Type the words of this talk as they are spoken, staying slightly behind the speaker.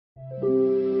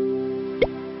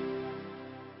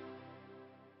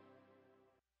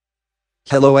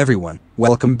Hello everyone,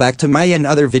 welcome back to my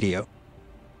another video.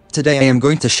 Today I am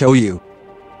going to show you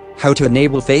how to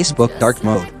enable Facebook dark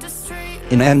mode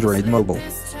in Android mobile.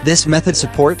 This method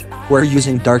support, we're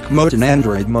using dark mode in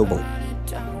Android mobile.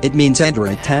 It means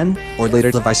Android 10 or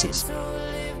later devices.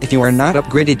 If you are not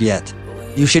upgraded yet,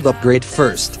 you should upgrade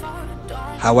first.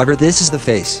 However, this is the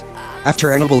face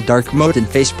after enable dark mode in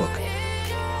Facebook.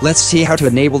 Let's see how to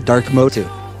enable dark mode to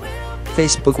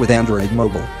Facebook with Android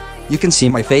mobile. You can see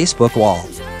my Facebook wall.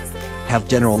 Have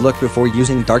general look before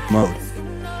using dark mode.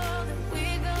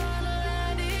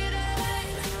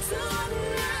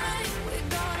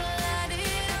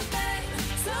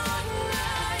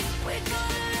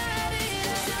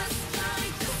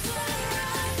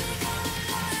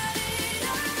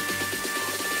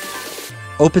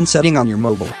 Open setting on your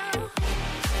mobile.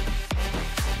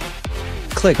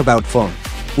 Click about phone.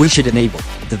 We should enable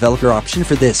developer option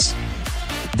for this.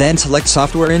 Then select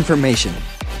software information.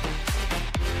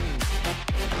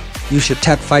 You should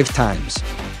tap 5 times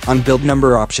on build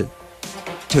number option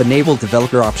to enable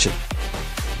developer option.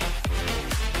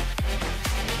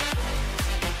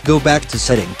 Go back to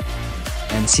setting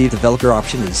and see developer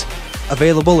option is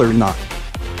available or not.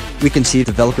 We can see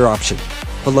developer option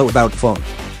below about phone.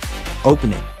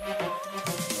 Open it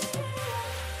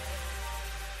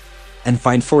and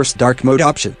find force dark mode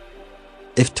option.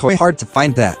 If toy hard to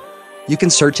find that, you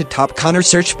can search at top corner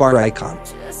search bar icon.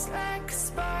 Just like a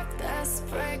spark that's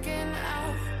breaking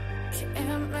out.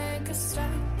 Can't make a stop,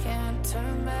 can't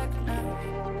turn back now.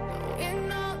 We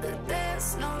know that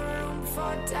there's no room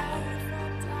for doubt.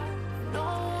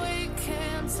 No, we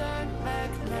can't turn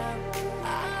back now.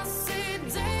 I see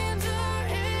danger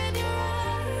in your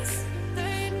eyes.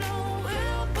 They know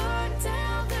we'll burn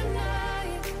down the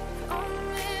night.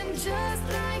 Coming just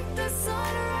like the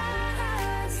sunrise.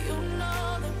 You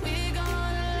know that we gonna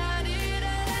light it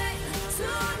up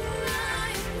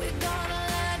tonight. We gonna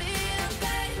light it up,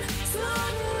 babe.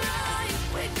 Tonight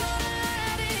we gonna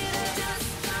light it up just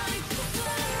like the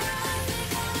sunrise. We gonna light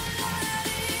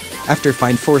it up. After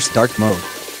find force dark mode,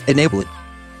 enable it.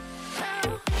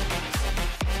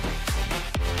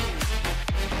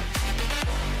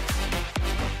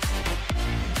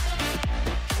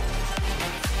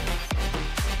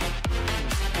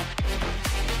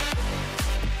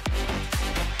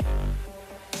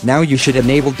 Now you should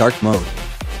enable dark mode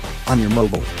on your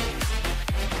mobile.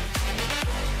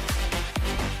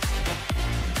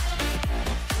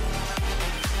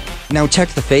 Now check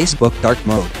the Facebook dark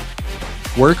mode.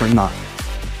 Work or not.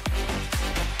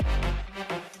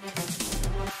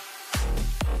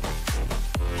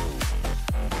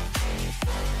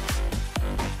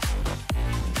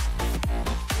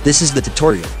 This is the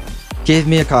tutorial. Give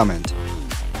me a comment.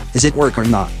 Is it work or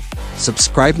not?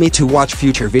 Subscribe me to watch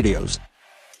future videos.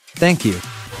 Thank you.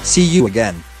 See you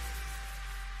again.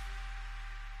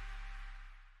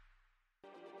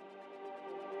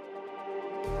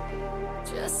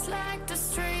 Just like the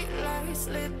street lights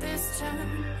lit this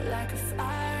town, like a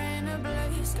fire in a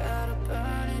blaze, gotta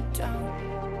burn it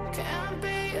down. Can't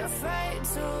be afraid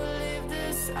to leave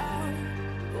this out.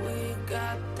 We got